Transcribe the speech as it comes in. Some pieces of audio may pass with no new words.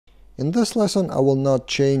In this lesson, I will not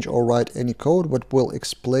change or write any code, but will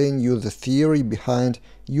explain you the theory behind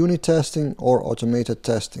unit testing or automated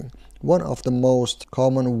testing. One of the most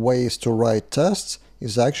common ways to write tests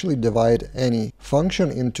is actually divide any function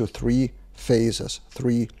into three phases,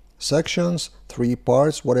 three sections, three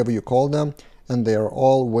parts, whatever you call them, and they are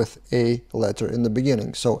all with a letter in the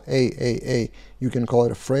beginning. So AAA, you can call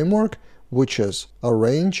it a framework, which is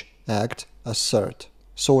arrange, act, assert.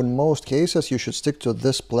 So in most cases, you should stick to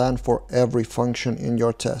this plan for every function in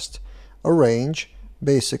your test. Arrange,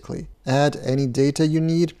 basically, add any data you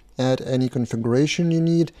need, add any configuration you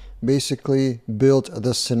need, basically build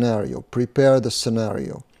the scenario, prepare the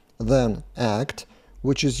scenario. Then act,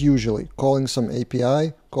 which is usually calling some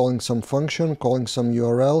API, calling some function, calling some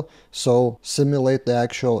URL, so simulate the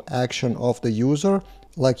actual action of the user,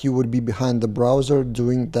 like you would be behind the browser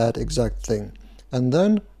doing that exact thing. And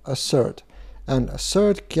then assert. And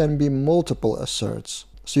assert can be multiple asserts.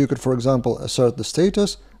 So you could, for example, assert the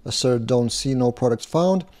status, assert don't see no products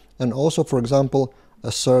found, and also, for example,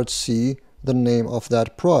 assert see the name of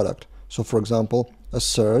that product. So for example,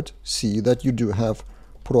 assert see that you do have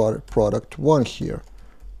product 1 here.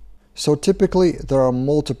 So typically there are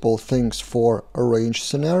multiple things for arrange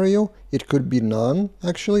scenario. It could be none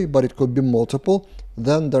actually, but it could be multiple.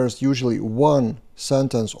 Then there's usually one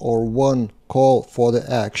sentence or one call for the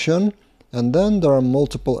action, and then there are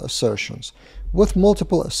multiple assertions. With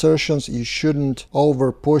multiple assertions, you shouldn't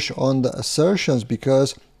over push on the assertions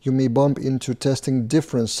because you may bump into testing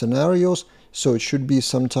different scenarios, so it should be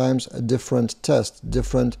sometimes a different test,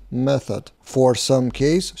 different method for some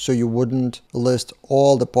case, so you wouldn't list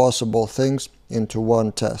all the possible things into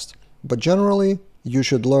one test. But generally, you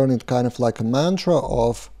should learn it kind of like a mantra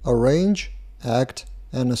of arrange, act,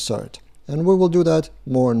 and assert. And we will do that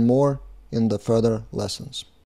more and more in the further lessons.